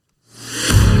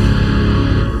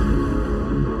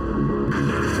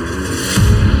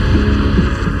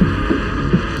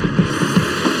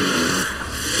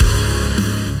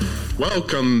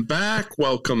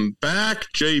Welcome back,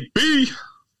 JB.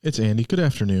 It's Andy. Good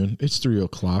afternoon. It's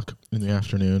 3:00 in the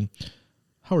afternoon.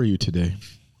 How are you today?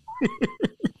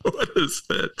 What is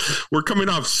that? We're coming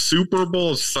off Super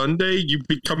Bowl Sunday. You've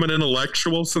become an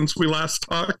intellectual since we last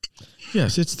talked?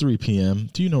 Yes, it's 3 p.m.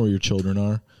 Do you know where your children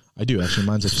are? I do, actually.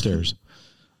 Mine's upstairs.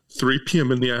 3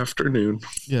 p.m. in the afternoon.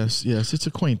 Yes. It's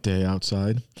a quaint day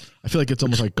outside. I feel like it's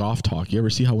almost like golf talk. You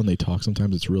ever see how when they talk,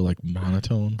 sometimes it's real like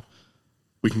monotone?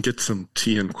 We can get some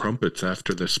tea and crumpets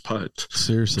after this putt.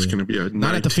 Seriously. It's going to be a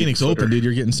not at the Phoenix Open, dude.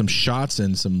 You're getting some shots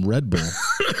and some Red Bull.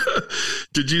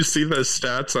 Did you see the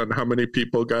stats on how many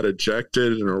people got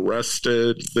ejected and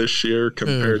arrested this year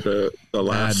compared to the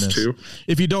last two?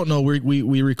 If you don't know,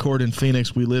 we record in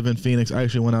Phoenix. We live in Phoenix. I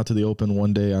actually went out to the Open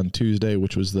one day on Tuesday,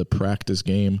 which was the practice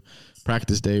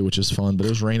day, which is fun. But it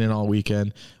was raining all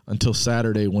weekend until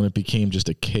Saturday when it became just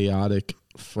a chaotic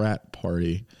frat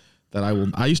party.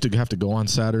 I used to have to go on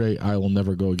Saturday. I will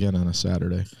never go again on a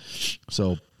Saturday.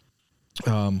 So,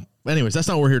 anyways, that's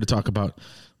not what we're here to talk about.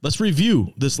 Let's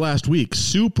review this last week.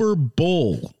 Super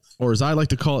Bowl, or as I like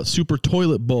to call it, Super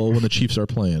Toilet Bowl when the Chiefs are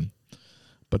playing.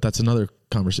 But that's another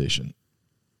conversation.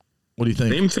 What do you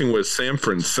think? Same thing with San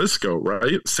Francisco,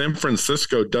 right? San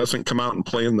Francisco doesn't come out and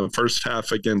play in the first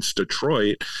half against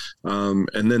Detroit. And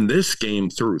then this game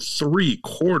through 3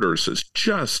 quarters is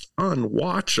just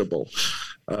unwatchable.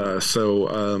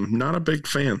 So not a big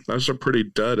fan. That was a pretty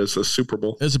dud as a Super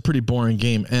Bowl. It's a pretty boring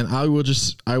game. And I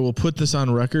will put this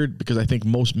on record because I think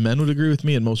most men would agree with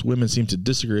me and most women seem to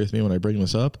disagree with me when I bring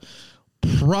this up.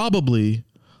 Probably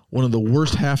one of the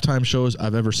worst halftime shows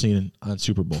I've ever seen on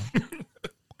Super Bowl.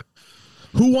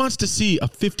 Who wants to see a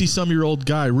 50-some-year-old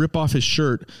guy rip off his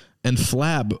shirt and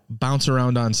flab bounce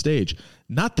around on stage?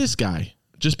 Not this guy.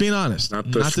 Just being honest.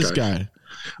 Not this guy.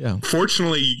 Yeah.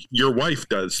 Fortunately, your wife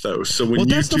does, though. So when you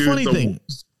do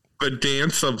the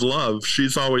dance of love,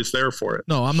 she's always there for it.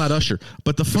 No, I'm not Usher.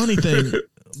 But the funny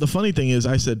thing is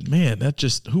I said, man,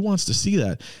 who wants to see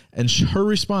that? And her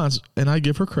response, and I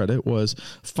give her credit, was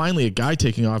finally a guy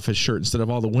taking off his shirt instead of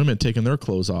all the women taking their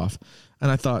clothes off.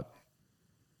 And I thought,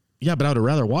 yeah, but I would have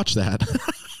rather watched that.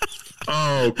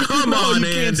 Oh, come on,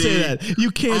 Andy. Can't say that. You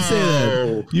can't say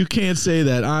that. You can't say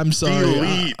that. I'm sorry.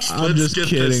 Delete. I'm just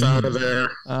kidding. This out of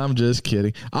there. I'm just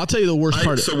kidding. I'll tell you the worst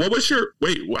part. So what was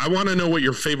I want to know what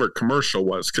your favorite commercial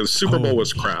was because Super Bowl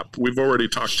was crap. We've already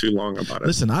talked too long about it.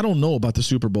 Listen, I don't know about the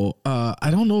Super Bowl.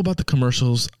 I don't know about the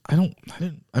commercials. I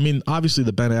mean, obviously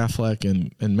the Ben Affleck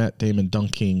and Matt Damon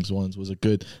Dunk Kings ones was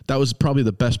that was probably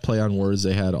the best play on words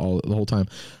they had the whole time.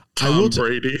 Tom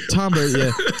Brady,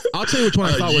 yeah. I'll tell you which one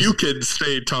I thought was. You can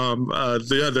stay, Tom.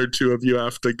 The other two of you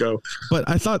have to go. But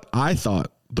I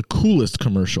thought the coolest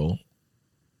commercial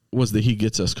was the "He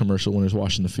Gets Us" commercial when he was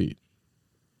washing the feet.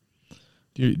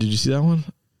 Did you see that one,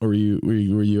 or were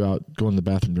you out going to the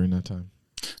bathroom during that time?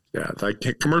 Yeah,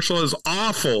 that commercial is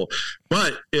awful.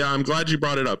 But yeah, I'm glad you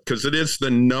brought it up because it is the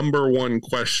number one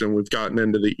question we've gotten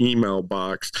into the email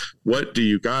box. What do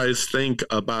you guys think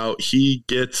about He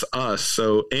Gets Us?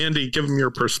 So, Andy, give them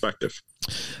your perspective.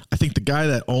 I think the guy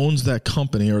that owns that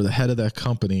company or the head of that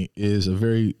company is a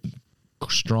very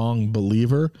strong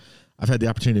believer. I've had the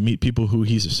opportunity to meet people who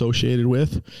he's associated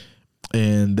with.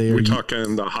 And we're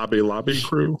talking the Hobby Lobby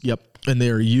crew? Yep. And they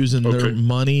are using their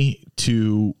money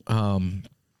to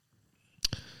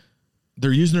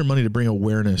bring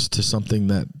awareness to something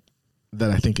that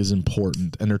I think is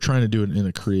important. And they're trying to do it in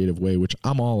a creative way, which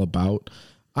I'm all about.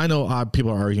 I know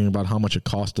people are arguing about how much it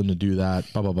cost them to do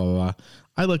that, blah, blah, blah, blah.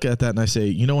 I look at that and I say,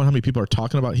 you know what, how many people are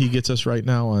talking about He Gets Us right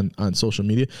now on social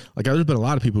media? Like, there's been a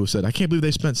lot of people who said, I can't believe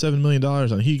they spent $7 million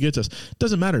on He Gets Us. It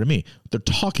doesn't matter to me. They're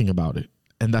talking about it.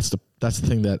 And that's the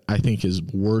thing that I think is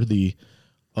worthy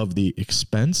of the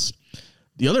expense.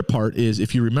 The other part is,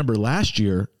 if you remember last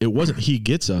year, it wasn't He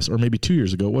Gets Us, or maybe 2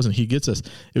 years ago, it wasn't He Gets Us.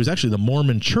 It was actually the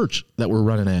Mormon church that were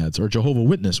running ads, or Jehovah's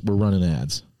Witness were running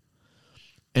ads.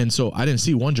 And so I didn't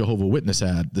see one Jehovah's Witness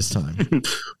ad this time.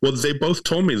 Well, they both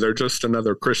told me they're just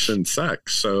another Christian sect,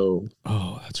 so.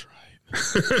 Oh, that's right.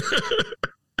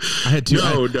 I had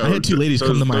two ladies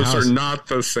come to my house. Those are not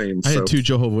the same. I had 2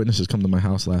 Jehovah's Witnesses come to my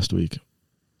house last week.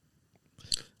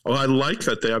 Oh, I like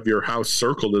that they have your house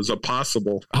circled as a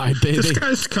possible. This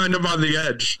guy's kind of on the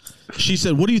edge. She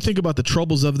said, what do you think about the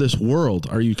troubles of this world?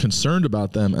 Are you concerned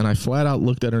about them? And I flat out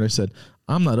looked at her and I said,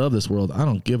 I'm not of this world. I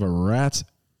don't give a rat's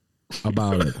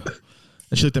about it.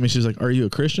 And she looked at me. She was like, are you a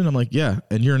Christian? I'm like, yeah,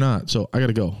 and you're not. So I got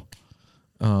to go.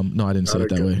 No, I didn't say it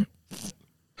that way.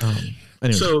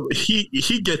 Anyway. So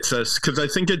he gets us because I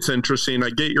think it's interesting.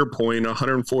 I get your point.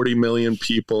 140 million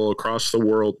people across the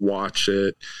world watch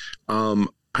it.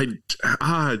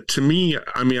 To me,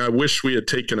 I mean, I wish we had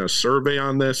taken a survey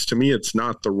on this. To me, it's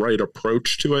not the right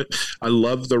approach to it. I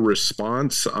love the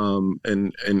response. And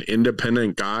an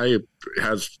independent guy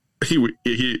has, he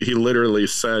literally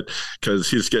said, because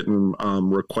he's getting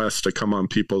requests to come on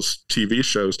people's TV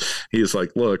shows. He's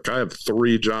like, look, I have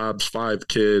 3 jobs, 5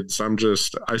 kids.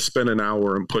 I spent an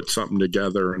hour and put something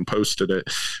together and posted it.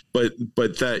 But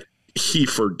that he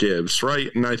forgives, right?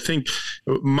 And I think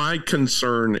my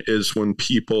concern is when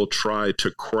people try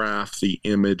to craft the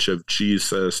image of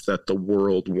Jesus that the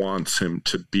world wants him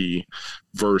to be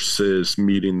versus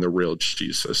meeting the real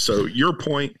Jesus. So your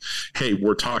point, hey,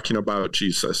 we're talking about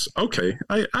Jesus. Okay,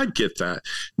 I get that.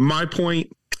 My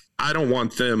point, I don't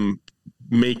want them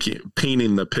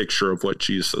painting the picture of what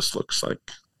Jesus looks like.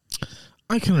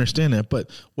 I can understand that, but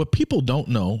what people don't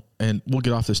know, and we'll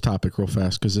get off this topic real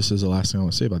fast because this is the last thing I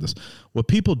want to say about this. What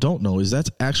people don't know is that's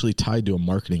actually tied to a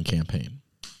marketing campaign,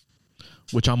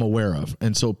 which I'm aware of.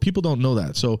 And so people don't know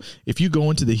that. So if you go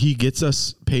into the He Gets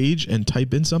Us page and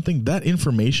type in something, that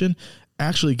information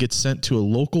actually gets sent to a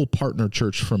local partner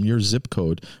church from your zip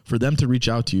code for them to reach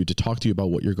out to you to talk to you about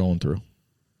what you're going through.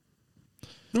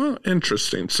 Well,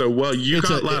 interesting. So, you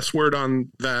got last word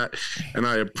on that, and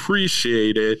I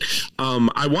appreciate it.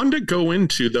 I wanted to go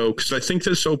into, though, because I think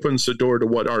this opens the door to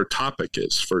what our topic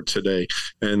is for today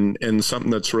and something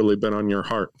that's really been on your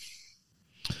heart.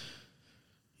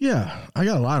 Yeah, I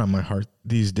got a lot on my heart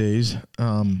these days.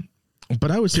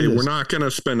 But I would say we're not going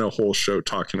to spend a whole show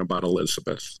talking about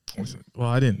Elizabeth. Well,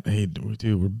 I didn't. Hey,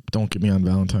 dude, don't get me on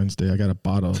Valentine's Day. I got a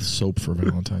bottle of soap for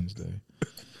Valentine's Day.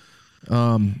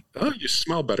 You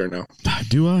smell better now.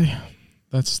 Do I?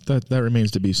 That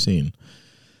remains to be seen.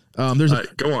 There's a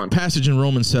go on. Passage in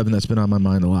Romans 7 that's been on my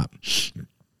mind a lot.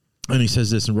 And he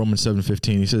says this in Romans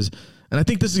 7:15. He says, and I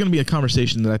think this is going to be a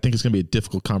conversation that I think is going to be a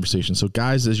difficult conversation. So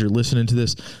guys, as you're listening to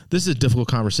this is a difficult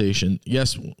conversation.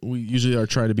 Yes, we usually are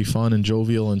trying to be fun and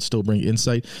jovial and still bring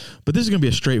insight, but this is going to be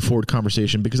a straightforward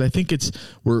conversation because I think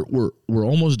we're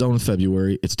almost done with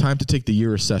February. It's time to take the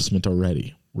year assessment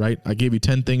already. Right? I gave you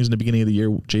 10 things in the beginning of the year,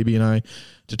 JB and I,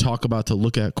 to talk about, to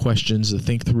look at questions, to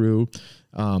think through.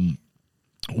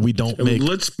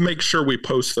 Let's make sure we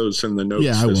post those in the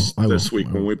notes this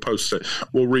week when we post it.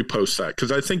 We'll repost that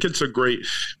because I think it's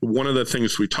one of the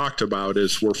things we talked about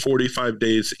is we're 45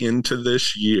 days into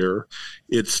this year.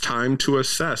 It's time to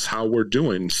assess how we're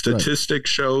doing. Statistics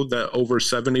show that over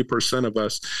 70% of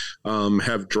us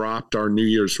have dropped our New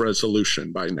Year's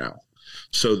resolution by now.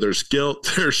 So there's guilt,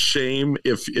 there's shame.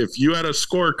 If you had a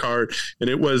scorecard and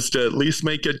it was to at least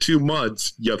make it 2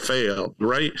 months, you failed,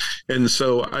 right? And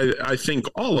so I think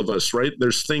all of us, right,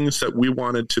 there's things that we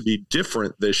wanted to be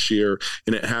different this year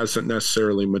and it hasn't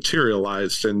necessarily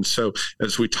materialized. And so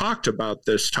as we talked about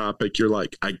this topic, you're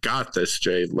like, I got this,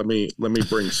 Jay. Let me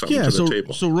bring something to the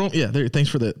table. So thanks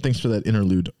for that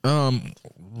interlude.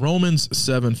 Romans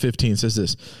 7:15 says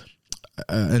this.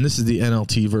 And this is the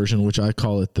NLT version, which I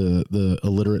call it the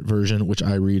illiterate version, which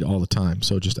I read all the time.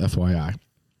 So just FYI.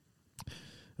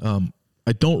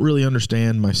 I don't really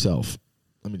understand myself.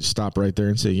 Let me just stop right there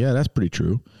and say, yeah, that's pretty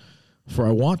true. For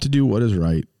I want to do what is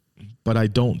right, but I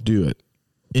don't do it.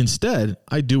 Instead,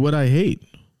 I do what I hate.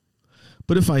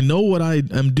 But if I know what I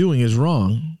am doing is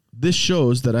wrong, this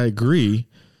shows that I agree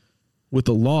with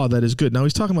the law that is good. Now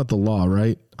he's talking about the law,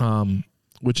 right?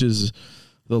 Which is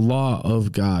the law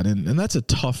of God. And that's a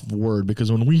tough word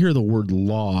because when we hear the word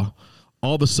law,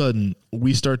 all of a sudden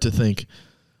we start to think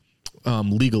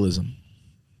legalism,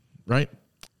 right?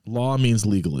 Law means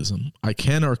legalism. I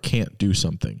can or can't do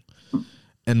something.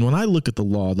 And when I look at the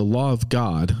law of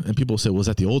God, and people say, well, is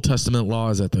that the Old Testament law?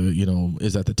 Is that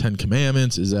the 10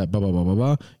 Commandments? Is that blah, blah, blah, blah,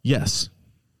 blah? Yes.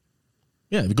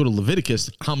 Yeah. If you go to Leviticus,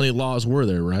 how many laws were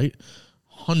there, right?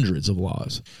 Hundreds of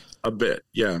laws. A bit.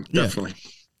 Yeah, definitely.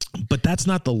 Yeah. But that's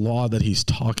not the law that he's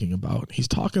talking about. He's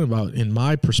talking about, in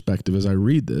my perspective, as I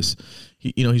read this,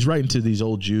 he's writing to these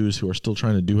old Jews who are still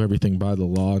trying to do everything by the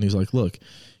law. And he's like, look,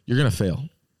 you're going to fail,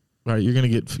 right? You're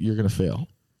going to fail.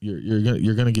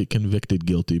 You're going to get convicted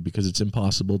guilty because it's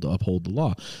impossible to uphold the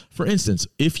law. For instance,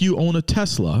 if you own a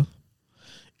Tesla,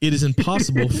 it is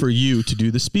impossible for you to do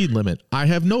the speed limit. I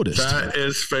have noticed. That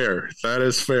is fair.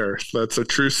 That's a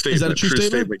true statement. Is that a true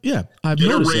statement? Yeah. I've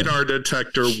noticed a radar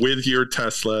detector with your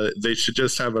Tesla. They should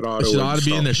just have it auto. It ought to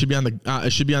be in there.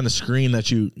 It should be on the screen that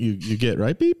you get,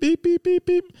 right? Beep, beep, beep, beep,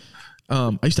 beep.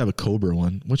 I used to have a Cobra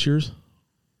one. What's yours?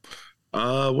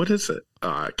 What is it?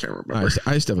 I can't remember.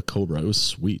 I used to have a Cobra. It was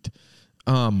sweet.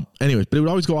 Anyways, but it would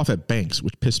always go off at banks,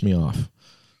 which pissed me off.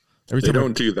 They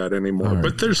don't do that anymore,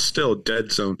 but there's still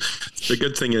dead zone. The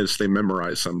good thing is they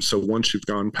memorize them. So once you've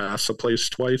gone past a place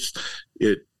twice,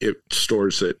 it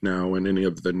stores it now in any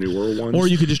of the newer ones. Or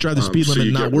you could just drive the speed limit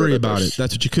and not worry about it.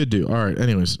 That's what you could do. All right.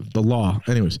 Anyways, the law.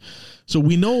 Anyways, so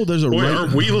we know there's a right.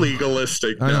 Are we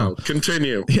legalistic now?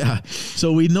 Continue. Yeah.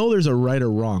 So we know there's a right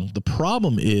or wrong. The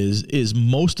problem is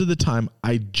most of the time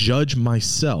I judge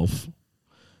myself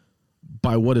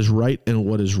by what is right and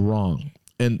what is wrong.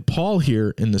 And Paul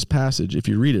here in this passage, if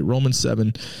you read it, Romans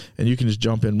 7, and you can just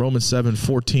jump in, Romans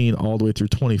 7:14 all the way through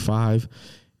 25,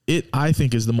 it, I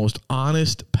think, is the most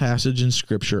honest passage in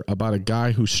Scripture about a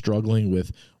guy who's struggling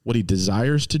with what he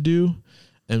desires to do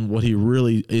and what he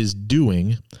really is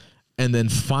doing. And then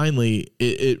finally,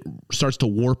 it starts to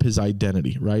warp his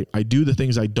identity, right? I do the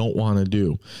things I don't want to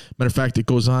do. Matter of fact, it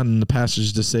goes on in the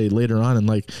passage to say later on in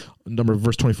like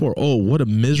verse 24, oh, what a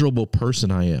miserable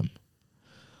person I am.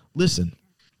 Listen,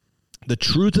 the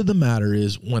truth of the matter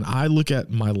is when I look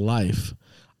at my life,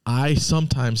 I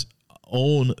sometimes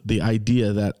own the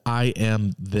idea that I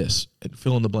am this,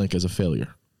 fill in the blank as a failure,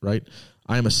 right?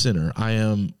 I am a sinner. I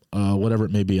am whatever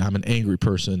it may be. I'm an angry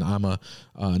person. I'm a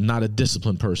not a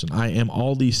disciplined person. I am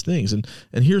all these things. And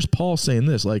here's Paul saying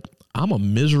this, like, I'm a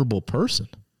miserable person.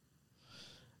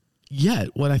 Yet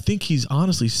what I think he's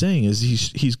honestly saying is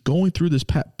he's going through this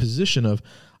position of,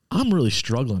 I'm really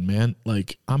struggling, man.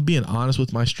 Like, I'm being honest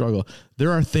with my struggle.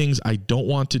 There are things I don't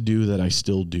want to do that I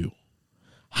still do.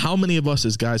 How many of us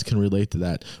as guys can relate to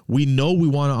that? We know we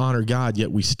want to honor God, yet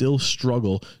we still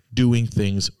struggle doing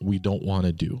things we don't want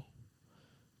to do.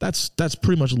 That's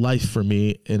pretty much life for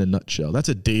me in a nutshell. That's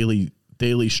a daily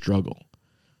struggle.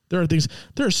 There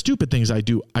are stupid things I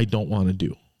do I don't want to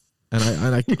do. And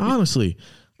I honestly,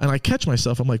 and I catch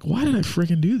myself, I'm like, why did I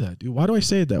freaking do that, dude? Why do I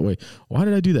say it that way? Why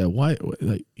did I do that? Why,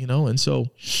 like, and so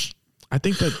I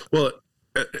think that. Well,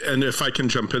 and if I can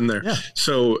jump in there. Yeah.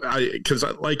 So because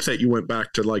I like that you went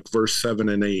back to like verse 7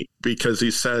 and 8, because he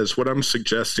says, what I'm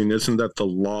suggesting isn't that the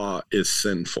law is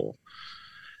sinful.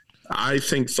 I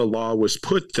think the law was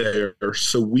put there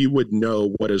so we would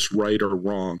know what is right or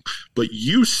wrong. But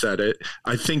you said it.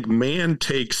 I think man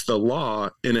takes the law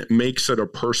and it makes it a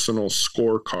personal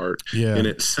scorecard. Yeah. And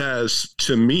it says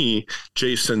to me,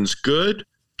 Jason's good,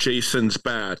 Jason's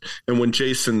bad. And when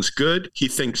Jason's good, he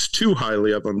thinks too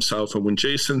highly of himself. And when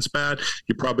Jason's bad,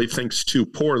 he probably thinks too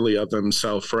poorly of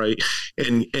himself, right?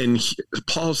 And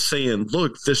Paul's saying,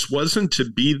 look, this wasn't to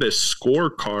be this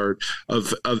scorecard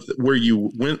of where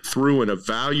you went through and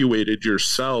evaluated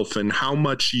yourself and how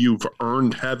much you've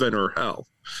earned heaven or hell.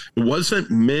 It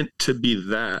wasn't meant to be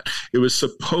that. It was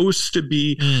supposed to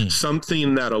be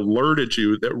something that alerted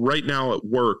you that right now at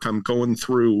work, I'm going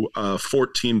through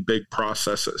 14 big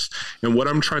processes. And what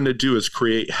I'm trying to do is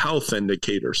create health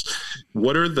indicators.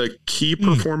 What are the key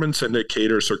performance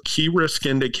indicators or key risk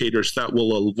indicators that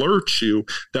will alert you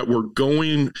that we're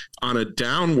going on a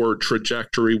downward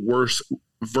trajectory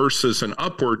versus an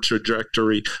upward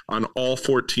trajectory on all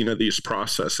 14 of these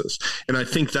processes. And I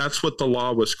think that's what the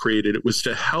law was created. It was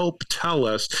to help tell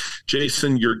us,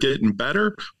 Jason, you're getting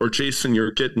better, or Jason,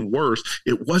 you're getting worse.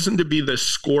 It wasn't to be this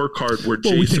scorecard where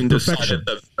Jason decided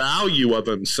the value of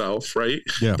himself, right?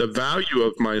 Yeah. The value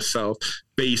of myself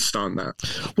based on that.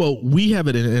 Well, we have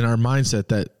it in our mindset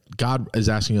that God is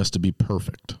asking us to be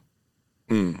perfect.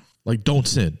 Like, don't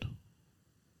sin.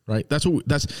 Right. That's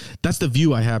the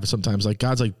view I have sometimes. Like,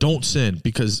 God's like, don't sin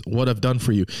because what I've done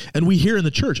for you. And we hear in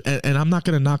the church, and I'm not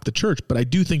going to knock the church, but I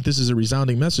do think this is a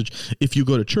resounding message. If you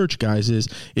go to church, guys, is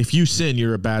if you sin,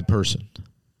 you're a bad person.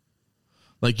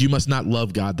 Like, you must not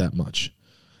love God that much.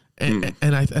 And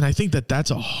I think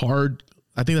that's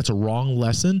a wrong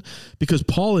lesson, because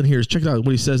Paul in here, check it out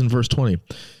what he says in verse 20.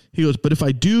 He goes, but if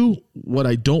I do what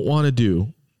I don't want to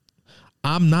do,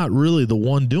 I'm not really the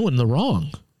one doing the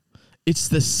wrong. It's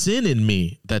the sin in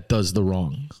me that does the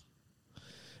wrong.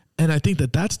 And I think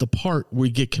that's the part we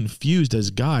get confused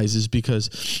as guys, is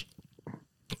because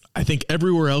I think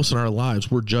everywhere else in our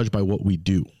lives, we're judged by what we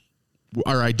do.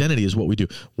 Our identity is what we do.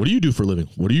 What do you do for a living?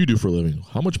 What do you do for a living?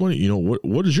 How much money?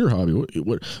 What is your hobby?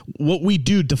 What we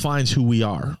do defines who we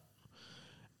are.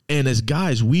 And as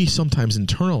guys, we sometimes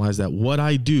internalize that what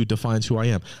I do defines who I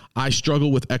am. I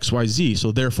struggle with XYZ,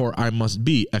 so therefore I must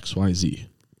be XYZ.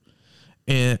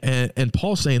 And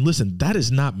Paul's saying, listen, that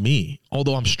is not me.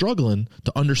 Although I'm struggling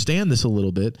to understand this a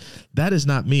little bit, that is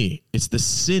not me. It's the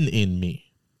sin in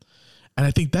me. And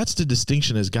I think that's the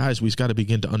distinction as guys we've got to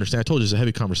begin to understand. I told you it's a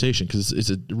heavy conversation because it's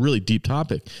a really deep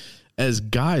topic. As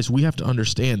guys, we have to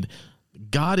understand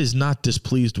God is not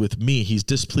displeased with me. He's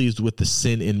displeased with the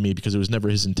sin in me because it was never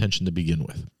his intention to begin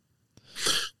with.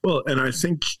 Well, and I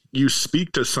think you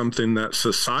speak to something that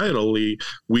societally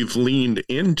we've leaned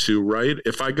into, right?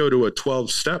 If I go to a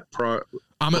 12-step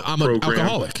I'm an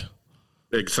alcoholic.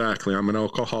 Exactly. I'm an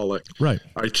alcoholic. Right.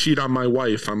 I cheat on my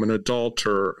wife. I'm an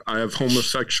adulterer. I have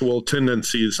homosexual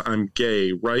tendencies. I'm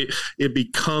gay, right? It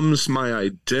becomes my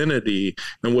identity.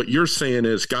 And what you're saying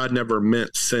is God never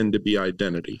meant sin to be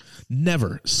identity.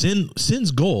 Never.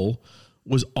 Sin's goal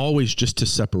was always just to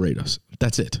separate us.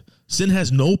 That's it. Sin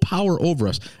has no power over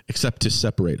us except to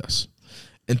separate us.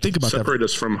 And think about that. Separate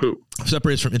us from who?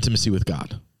 Separate us from intimacy with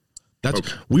God.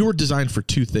 We were designed for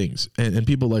two things. And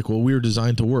people are like, well, we were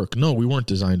designed to work. No, we weren't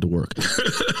designed to work.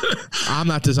 I'm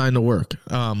not designed to work.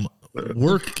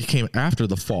 Work came after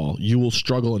the fall. You will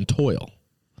struggle and toil.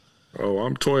 Oh,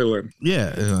 I'm toiling. Yeah.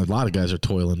 And a lot of guys are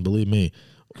toiling, believe me.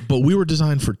 But we were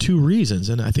designed for two reasons.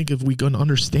 And I think if we can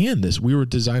understand this, we were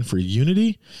designed for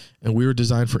unity and we were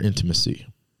designed for intimacy.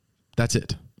 That's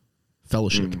it.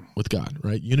 Fellowship with God,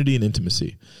 right? Unity and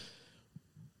intimacy.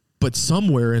 But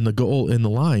somewhere in the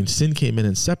line, sin came in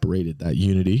and separated that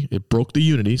unity. It broke the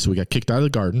unity, so we got kicked out of the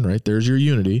garden, right? There's your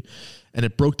unity. And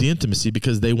it broke the intimacy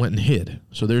because they went and hid.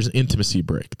 So there's an intimacy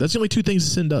break. That's the only two things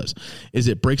sin does, is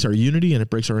it breaks our unity and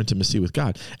it breaks our intimacy with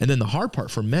God. And then the hard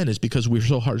part for men is because we're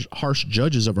so harsh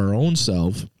judges of our own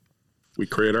self. We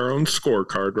create our own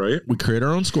scorecard, right? We create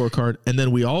our own scorecard. And then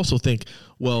we also think,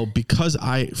 well, because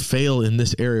I fail in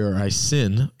this area or I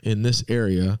sin in this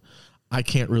area, I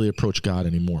can't really approach God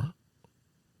anymore.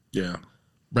 Yeah.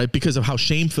 Right? Because of how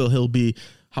shameful he'll be,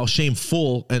 how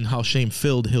shameful and how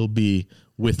shame-filled he'll be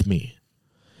with me.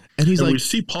 And he's like, we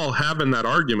see Paul having that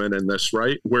argument in this,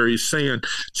 right? Where he's saying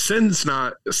sin's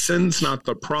not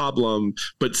the problem,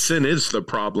 but sin is the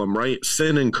problem, right?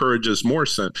 Sin encourages more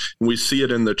sin. And we see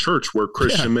it in the church where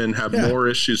Christian men have more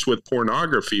issues with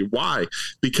pornography. Why?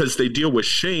 Because they deal with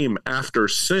shame after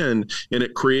sin, and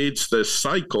it creates this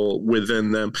cycle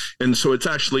within them. And so it's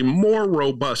actually more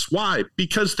robust. Why?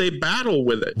 Because they battle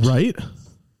with it. Right?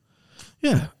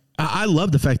 Yeah. I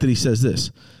love the fact that he says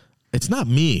this. It's not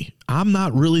me. I'm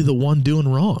not really the one doing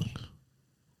wrong.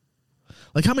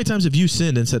 Like, how many times have you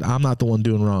sinned and said, I'm not the one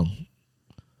doing wrong?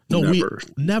 No,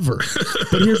 never.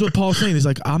 But here's what Paul's saying. He's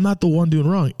like, I'm not the one doing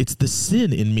wrong. It's the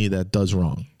sin in me that does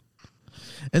wrong.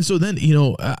 And so then,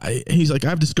 he's like,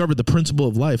 I've discovered the principle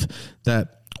of life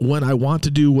that when I want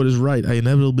to do what is right, I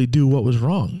inevitably do what was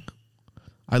wrong.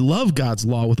 I love God's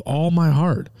law with all my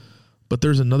heart, but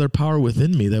there's another power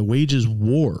within me that wages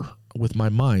war with my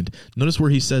mind. Notice where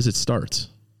he says it starts.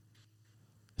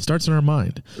 It starts in our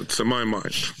mind. It's in my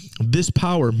mind. This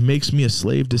power makes me a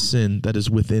slave to sin that is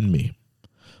within me.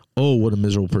 Oh, what a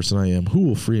miserable person I am. Who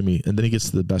will free me? And then he gets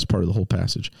to the best part of the whole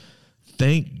passage.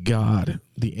 Thank God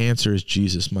the answer is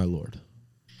Jesus, my Lord.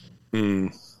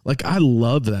 Like, I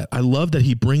love that. I love that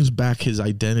he brings back his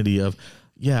identity of,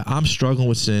 yeah, I'm struggling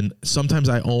with sin. Sometimes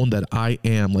I own that I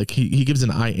am. Like, he gives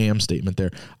an I am statement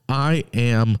there. I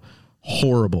am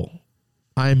horrible.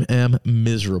 I am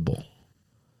miserable.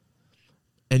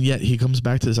 And yet he comes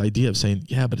back to this idea of saying,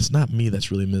 yeah, but it's not me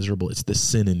that's really miserable. It's the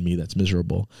sin in me that's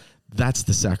miserable. That's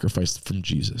the sacrifice from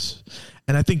Jesus.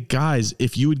 And I think, guys,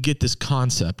 if you would get this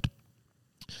concept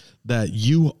that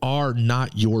you are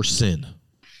not your sin,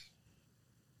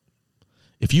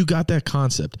 if you got that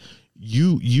concept,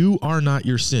 you are not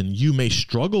your sin. You may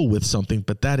struggle with something,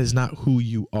 but that is not who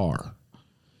you are.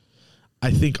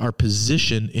 I think our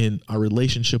position in our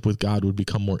relationship with God would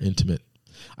become more intimate.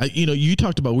 You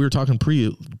talked about, we were talking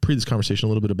pre this conversation a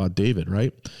little bit about David,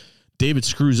 right? David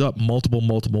screws up multiple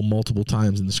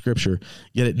times in the scripture,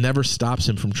 yet it never stops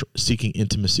him from seeking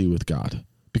intimacy with God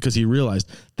because he realized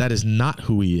that is not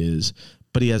who he is,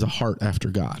 but he has a heart after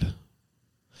God.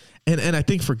 And I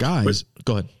think for guys,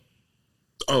 go ahead.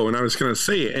 Oh, and I was going to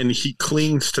say, and he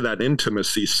clings to that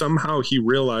intimacy. Somehow he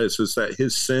realizes that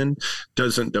his sin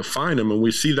doesn't define him. And we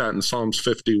see that in Psalms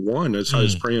 51 as I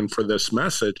was praying for this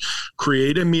message.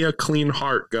 Create in me a clean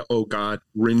heart, O God.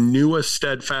 Renew a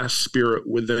steadfast spirit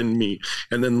within me.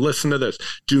 And then listen to this.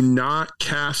 Do not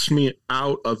cast me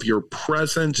out of your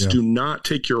presence. Yeah. Do not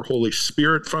take your Holy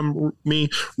Spirit from me.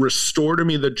 Restore to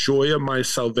me the joy of my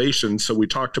salvation. So we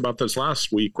talked about this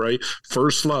last week, right?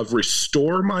 First love.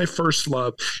 Restore my first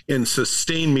love and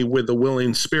sustain me with a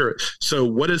willing spirit. So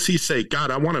what does he say?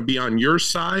 God, I want to be on your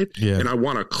side and I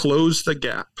want to close the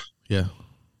gap. Yeah.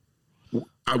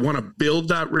 I want to build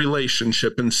that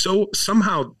relationship. And so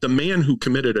somehow the man who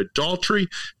committed adultery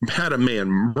had a man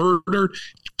murdered,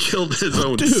 killed his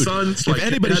own sons. If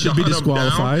anybody should be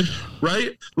disqualified,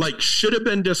 right? Like should have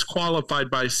been disqualified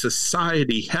by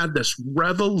society, had this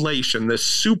revelation, this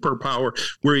superpower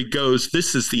where he goes,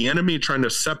 this is the enemy trying to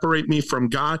separate me from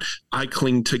God. I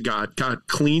cling to God. God,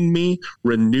 clean me,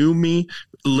 renew me.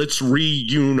 Let's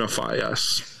reunify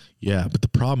us. Yeah, but the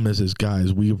problem is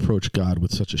guys, we approach God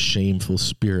with such a shameful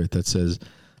spirit that says,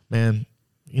 man,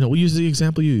 we use the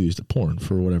example you used, porn,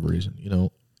 for whatever reason.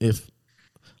 If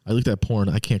I looked at porn,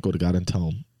 I can't go to God and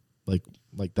tell him, like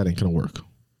that ain't going to work.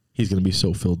 He's going to be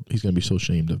so filled. He's going to be so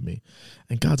ashamed of me.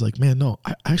 And God's like, man, no,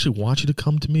 I actually want you to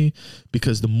come to me,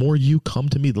 because the more you come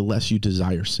to me, the less you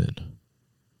desire sin.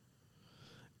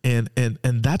 And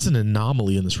that's an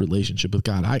anomaly in this relationship with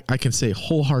God. I can say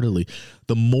wholeheartedly,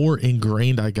 the more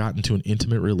ingrained I got into an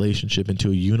intimate relationship, into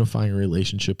a unifying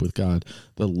relationship with God,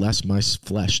 the less my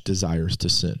flesh desires to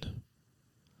sin.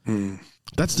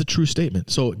 That's the true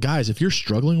statement. So guys, if you're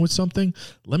struggling with something,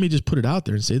 let me just put it out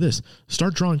there and say this: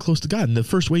 start drawing close to God. And the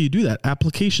first way you do that,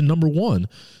 application number 1,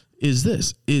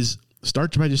 is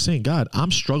start by just saying, God,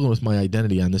 I'm struggling with my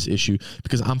identity on this issue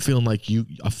because I'm feeling like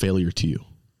a failure to you.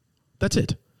 That's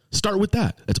it. Start with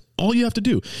that. That's all you have to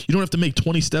do. You don't have to make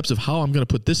 20 steps of how I'm going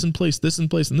to put this in place, this in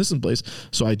place, and this in place,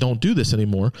 so I don't do this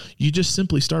anymore. You just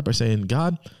simply start by saying,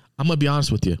 God, I'm going to be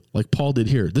honest with you, like Paul did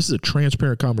here. This is a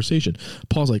transparent conversation.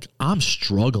 Paul's like, I'm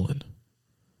struggling.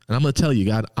 And I'm going to tell you,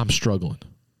 God, I'm struggling.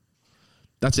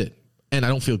 That's it. And I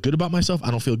don't feel good about myself.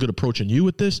 I don't feel good approaching you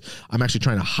with this. I'm actually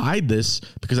trying to hide this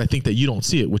because I think that you don't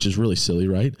see it, which is really silly,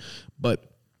 right? But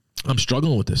I'm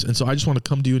struggling with this. And so I just want to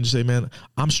come to you and just say, man,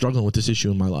 I'm struggling with this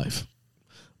issue in my life.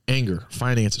 Anger,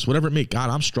 finances, whatever it may be. God,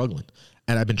 I'm struggling.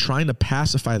 And I've been trying to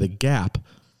pacify the gap,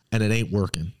 and it ain't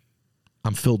working.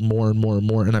 I'm filled more and more and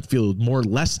more, and I feel more or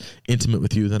less intimate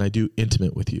with you than I do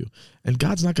intimate with you. And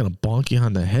God's not going to bonk you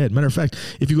on the head. Matter of fact,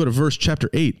 if you go to verse chapter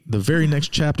 8, the very next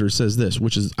chapter says this,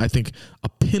 which is, I think, a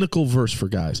pinnacle verse for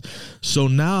guys. So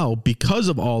now, because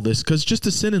of all this, because just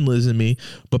the sin lives in me,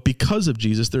 but because of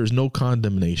Jesus, there is no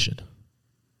condemnation.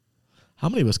 How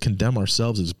many of us condemn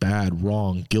ourselves as bad,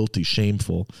 wrong, guilty,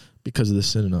 shameful because of the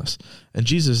sin in us? And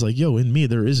Jesus is like, yo, in me,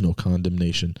 there is no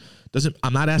condemnation.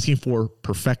 I'm not asking for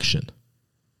perfection.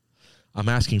 I'm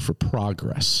asking for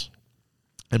progress.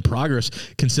 And progress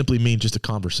can simply mean just a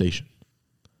conversation,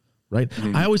 right?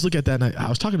 Mm-hmm. I always look at that, and I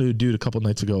was talking to a dude a couple of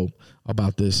nights ago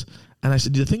about this, and I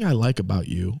said, the thing I like about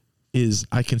you is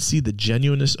I can see the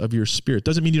genuineness of your spirit.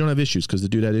 Doesn't mean you don't have issues, because the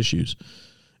dude had issues.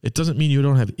 It doesn't mean you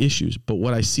don't have issues, but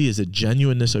what I see is a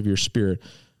genuineness of your spirit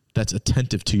that's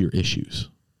attentive to your issues.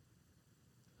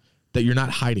 That you're not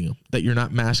hiding them, that you're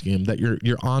not masking them, that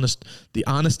you're honest. The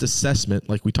honest assessment,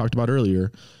 like we talked about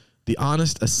earlier, the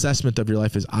honest assessment of your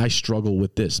life is, I struggle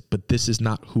with this, but this is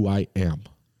not who I am.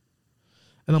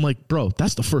 And I'm like, bro,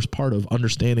 that's the first part of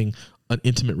understanding an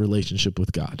intimate relationship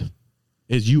with God,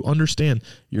 is you understand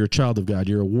you're a child of God,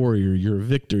 you're a warrior, you're a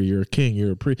victor, you're a king,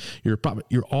 you're a priest, you're a prophet,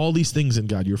 you're all these things in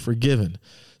God, you're forgiven.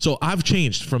 So I've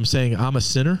changed from saying I'm a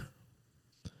sinner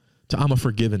to I'm a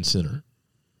forgiven sinner,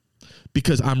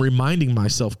 because I'm reminding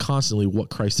myself constantly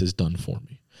what Christ has done for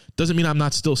me. Doesn't mean I'm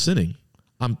not still sinning.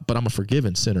 But I'm a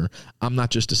forgiven sinner. I'm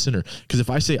not just a sinner. Because if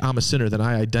I say I'm a sinner, then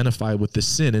I identify with the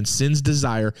sin, and sin's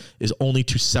desire is only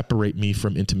to separate me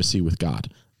from intimacy with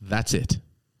God. That's it.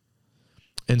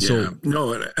 And so,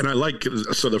 no, and I like,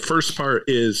 so the first part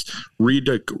is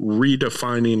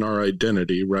redefining our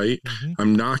identity, right? Mm-hmm.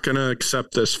 I'm not going to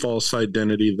accept this false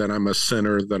identity that I'm a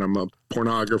sinner, that I'm a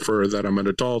pornographer, that I'm an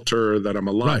adulterer, that I'm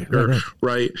a liar,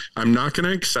 right? I'm not going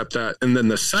to accept that. And then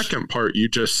the second part you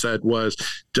just said was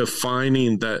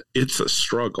defining that it's a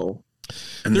struggle.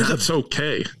 And that's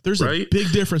okay. There's a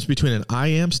big difference between an I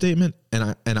am statement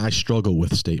and I struggle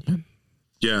with statement.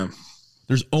 Yeah.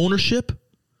 There's ownership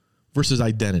versus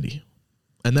identity.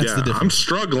 And that's the difference. I'm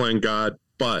struggling, God,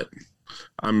 but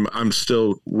I'm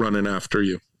still running after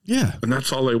you. Yeah. And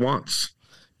that's all he wants.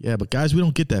 Yeah, but guys, we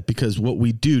don't get that, because what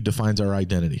we do defines our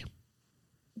identity.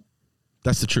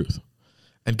 That's the truth.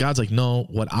 And God's like, no,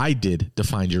 what I did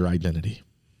defined your identity.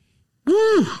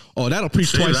 Woo! Oh, that'll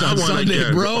preach twice on Sunday,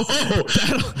 again, bro. Oh,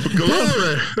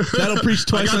 that'll preach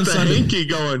twice on Sunday. Hinky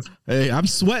going. Hey, I'm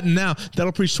sweating now.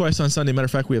 That'll preach twice on Sunday. Matter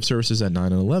of fact, we have services at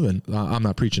 9 and 11. I'm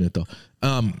not preaching it though.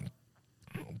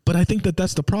 But I think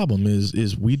that's the problem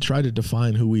is we try to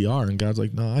define who we are, and God's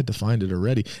like, no, I defined it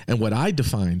already. And what I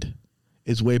defined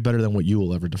is way better than what you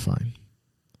will ever define.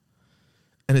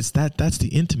 And it's that's the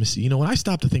intimacy. You know, when I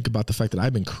stop to think about the fact that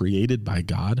I've been created by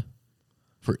God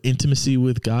for intimacy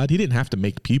with God, he didn't have to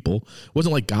make people. It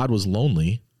wasn't like God was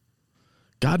lonely.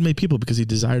 God made people because he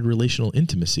desired relational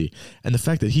intimacy. And the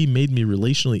fact that he made me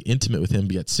relationally intimate with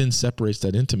him, yet sin separates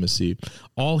that intimacy,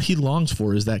 all he longs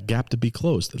for is that gap to be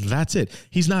closed. That's it.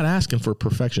 He's not asking for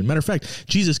perfection. Matter of fact,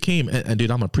 Jesus came, and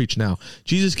dude, I'm going to preach now.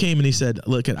 Jesus came and he said,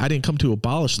 look, I didn't come to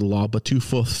abolish the law, but to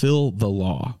fulfill the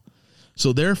law.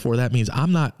 So therefore, that means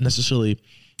I'm not necessarily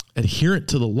adherent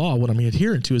to the law. What I'm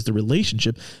adherent to is the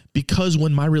relationship, because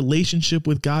when my relationship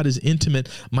with God is intimate,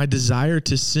 my desire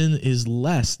to sin is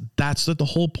less. That's what the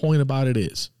whole point about it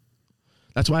is.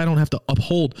 That's why I don't have to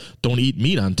uphold, don't eat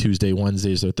meat on Tuesday,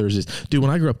 Wednesdays, or Thursdays. Dude, when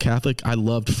I grew up Catholic, I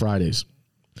loved Fridays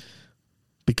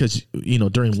because,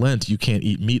 during Lent, you can't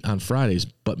eat meat on Fridays,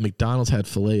 but McDonald's had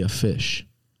filet of fish.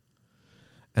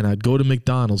 And I'd go to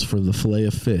McDonald's for the filet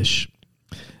of fish,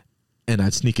 and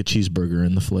I'd sneak a cheeseburger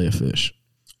in the filet of fish.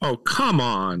 Oh, come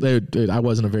on. Dude, I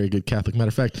wasn't a very good Catholic. Matter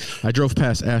of fact, I drove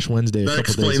past Ash Wednesday a couple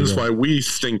days ago. That explains why we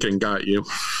stinking got you.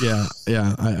 Yeah.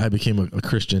 I became a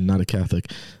Christian, not a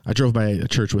Catholic. I drove by a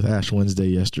church with Ash Wednesday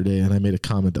yesterday, and I made a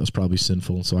comment that was probably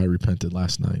sinful, so I repented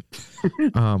last night.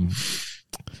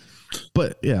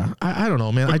 But yeah, I don't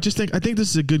know, man. I think this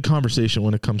is a good conversation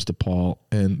when it comes to Paul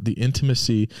and the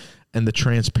intimacy and the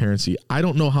transparency. I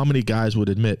don't know how many guys would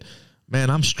admit,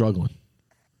 man, I'm struggling.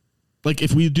 Like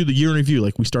if we do the year in review,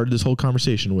 like we started this whole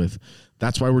conversation with,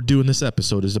 that's why we're doing this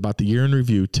episode, is about the year in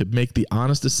review, to make the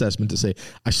honest assessment to say,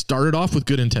 I started off with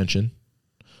good intention,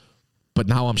 but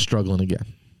now I'm struggling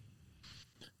again.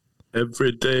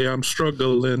 Every day I'm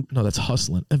struggling. No, that's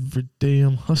hustling. Every day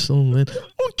I'm hustling.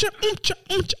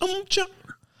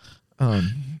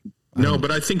 No, but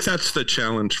I think that's the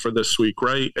challenge for this week,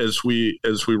 right? As we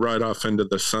ride off into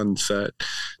the sunset,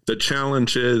 the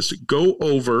challenge is go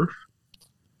over,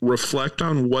 reflect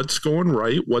on what's going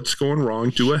right, what's going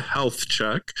wrong, do a health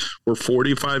check. We're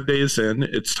 45 days in.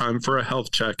 It's time for a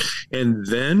health check. And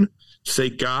then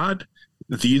say, God,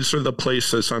 these are the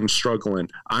places I'm struggling.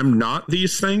 I'm not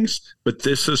these things, but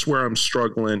this is where I'm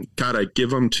struggling. God, I give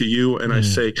them to you. And I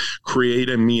say, create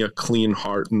in me a clean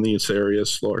heart in these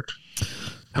areas, Lord.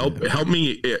 Help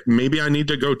me. Maybe I need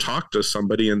to go talk to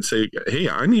somebody and say, hey,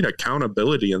 I need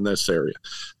accountability in this area.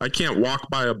 I can't walk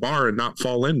by a bar and not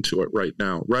fall into it right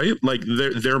now, right? Like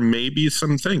there may be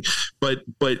some thing, but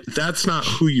that's not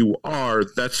who you are.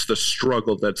 That's the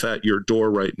struggle that's at your door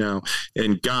right now.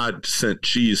 And God sent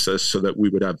Jesus so that we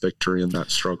would have victory in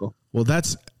that struggle. Well,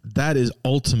 that is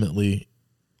ultimately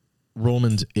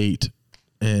Romans 8.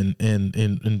 And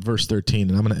in verse 13,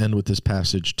 and I'm going to end with this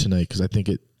passage tonight because I think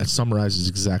it summarizes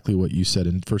exactly what you said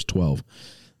in verse 12.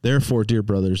 Therefore, dear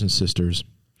brothers and sisters,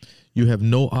 you have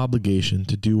no obligation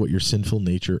to do what your sinful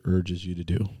nature urges you to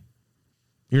do.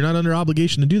 You're not under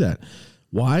obligation to do that.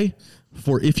 Why?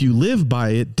 For if you live by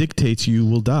it, dictates you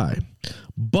will die.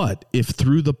 But if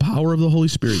through the power of the Holy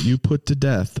Spirit you put to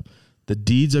death the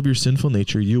deeds of your sinful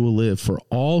nature, you will live. For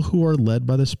all who are led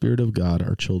by the Spirit of God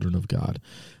are children of God.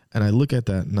 And I look at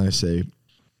that and I say,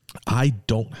 I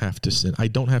don't have to sin. I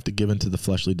don't have to give in to the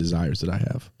fleshly desires that I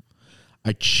have.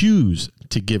 I choose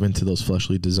to give in to those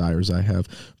fleshly desires I have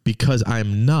because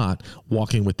I'm not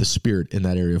walking with the Spirit in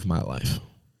that area of my life.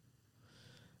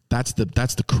 That's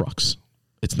the crux.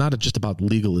 It's not just about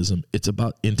legalism. It's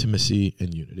about intimacy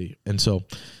and unity. And so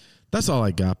that's all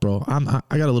I got, bro.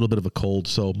 I got a little bit of a cold,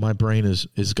 so my brain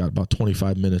is got about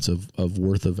 25 minutes of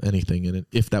worth of anything in it,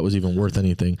 if that was even worth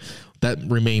anything. That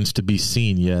remains to be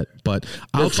seen yet, but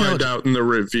we'll find out in the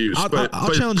reviews. But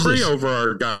pray over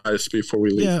our guys before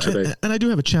we leave today. And I do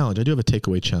have a challenge. I do have a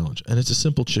takeaway challenge, and it's a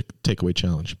simple takeaway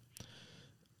challenge.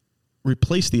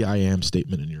 Replace the I am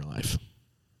statement in your life.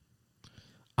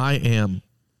 I am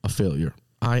a failure.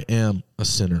 I am a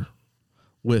sinner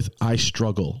with I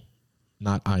struggle.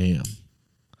 Not I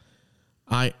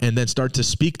am. And then start to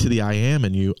speak to the I am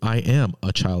in you. I am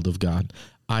a child of God.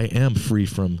 I am free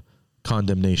from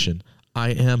condemnation. I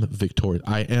am victorious.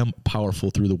 I am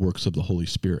powerful through the works of the Holy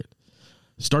Spirit.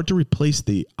 Start to replace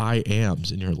the I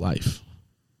ams in your life.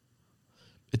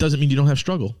 It doesn't mean you don't have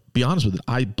struggle. Be honest with it.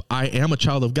 I am a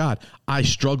child of God. I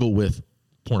struggle with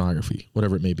pornography,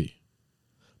 whatever it may be.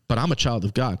 But I'm a child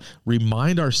of God.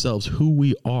 Remind ourselves who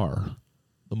we are.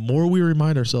 The more we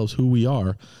remind ourselves who we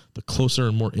are, the closer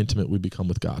and more intimate we become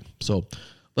with God. So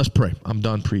let's pray. I'm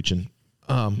done preaching.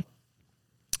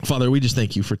 Father, we just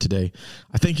thank you for today.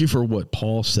 I thank you for what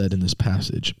Paul said in this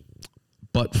passage,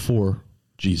 but for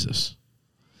Jesus.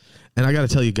 And I got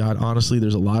to tell you, God, honestly,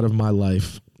 there's a lot of my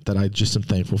life that I just am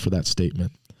thankful for that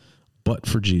statement, but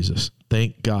for Jesus.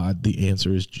 Thank God the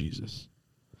answer is Jesus.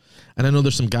 And I know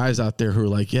there's some guys out there who are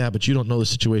like, yeah, but you don't know the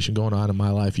situation going on in my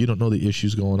life. You don't know the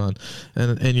issues going on.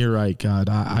 And you're right, God,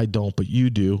 I don't, but you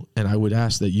do. And I would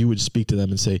ask that you would speak to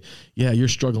them and say, yeah, you're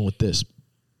struggling with this,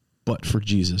 but for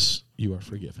Jesus, you are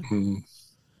forgiven. Mm.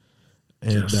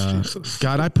 And yes,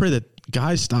 God, I pray that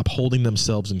guys stop holding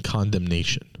themselves in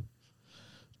condemnation,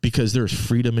 because there's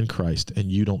freedom in Christ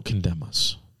and you don't condemn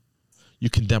us. You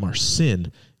condemn our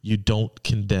sin. You don't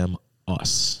condemn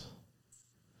us.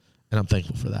 And I'm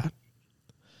thankful for that.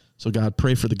 So God,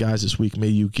 pray for the guys this week. May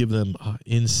you give them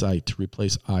insight to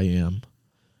replace I am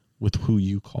with who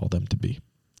you call them to be.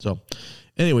 So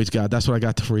anyways, God, that's what I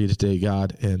got for you today,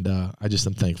 God. And I just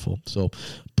am thankful. So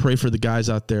pray for the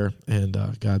guys out there, and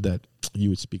God, that you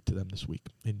would speak to them this week.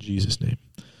 In Jesus' name.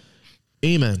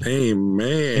 Amen. Amen.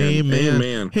 Amen.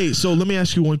 Amen. Hey, so let me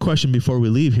ask you one question before we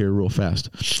leave here real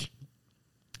fast.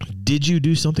 Did you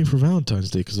do something for Valentine's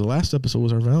Day? Because the last episode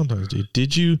was our Valentine's Day.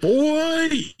 Did you? Boy,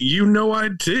 you know I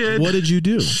did. What did you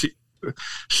do?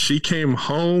 She came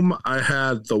home. I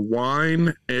had the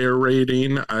wine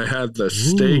aerating. I had the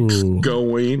steaks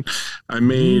going. I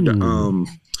made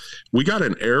we got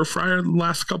an air fryer the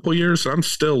last couple of years. I'm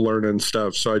still learning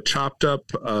stuff. So I chopped up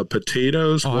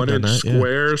potatoes, 1-inch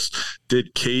squares,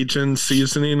 did Cajun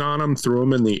seasoning on them, threw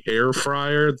them in the air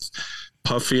fryer. It's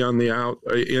puffy on the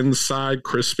inside,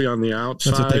 crispy on the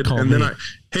outside. That's what they call and me.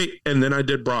 then I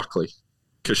did broccoli,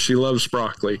 because she loves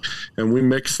broccoli. And we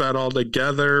mixed that all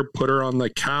together, put her on the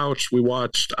couch. We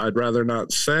watched I'd Rather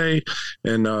Not Say,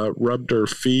 and rubbed her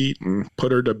feet and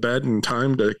put her to bed in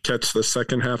time to catch the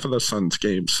second half of the Suns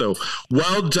game. So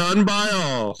well done by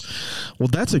all. Well,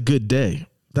 that's a good day.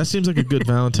 That seems like a good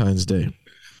Valentine's Day.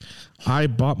 I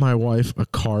bought my wife a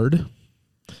card,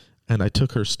 and I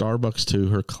took her Starbucks to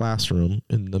her classroom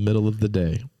in the middle of the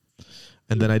day.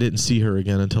 And then I didn't see her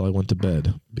again until I went to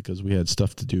bed, because we had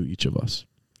stuff to do, each of us.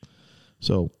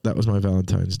 So that was my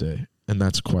Valentine's Day, and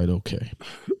that's quite okay.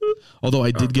 Although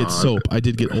I did get soap. I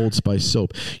did get Old Spice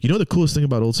soap. You know the coolest thing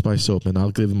about Old Spice soap, and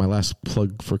I'll give my last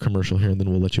plug for commercial here, and then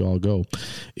we'll let you all go.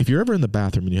 If you're ever in the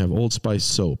bathroom and you have Old Spice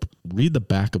soap, read the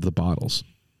back of the bottles.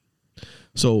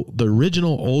 So the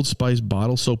original Old Spice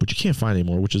bottle soap, which you can't find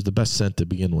anymore, which is the best scent to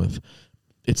begin with,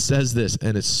 it says this,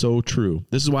 and it's so true.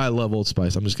 This is why I love Old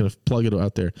Spice. I'm just going to plug it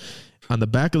out there. On the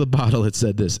back of the bottle, it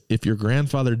said this: if your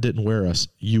grandfather didn't wear us,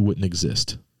 you wouldn't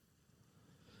exist.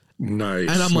 Nice.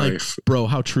 And I'm like, bro,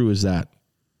 how true is that?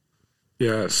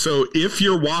 Yeah. So if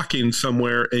you're walking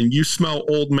somewhere and you smell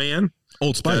Old Man,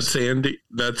 Old Spice. That's Andy.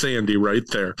 That's Andy right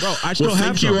there. Bro, I still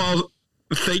have some.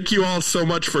 Thank you all so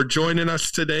much for joining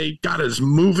us today. God is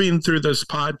moving through this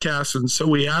podcast, and so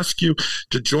we ask you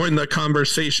to join the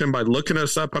conversation by looking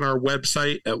us up on our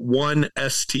website at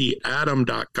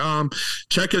 1stadam.com.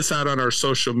 Check us out on our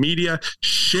social media.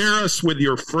 Share us with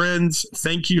your friends.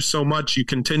 Thank you so much. You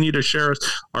continue to share us.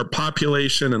 Our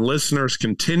population and listeners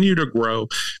continue to grow,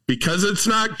 because it's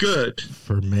not good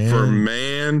for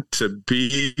man to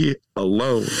be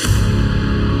alone.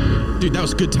 Dude, that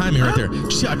was good timing right there. Did you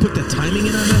see I put that timing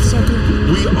in on that sucker?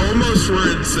 We almost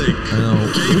were in sync. I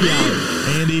know. JB. We out.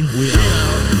 Andy, we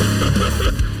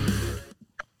out.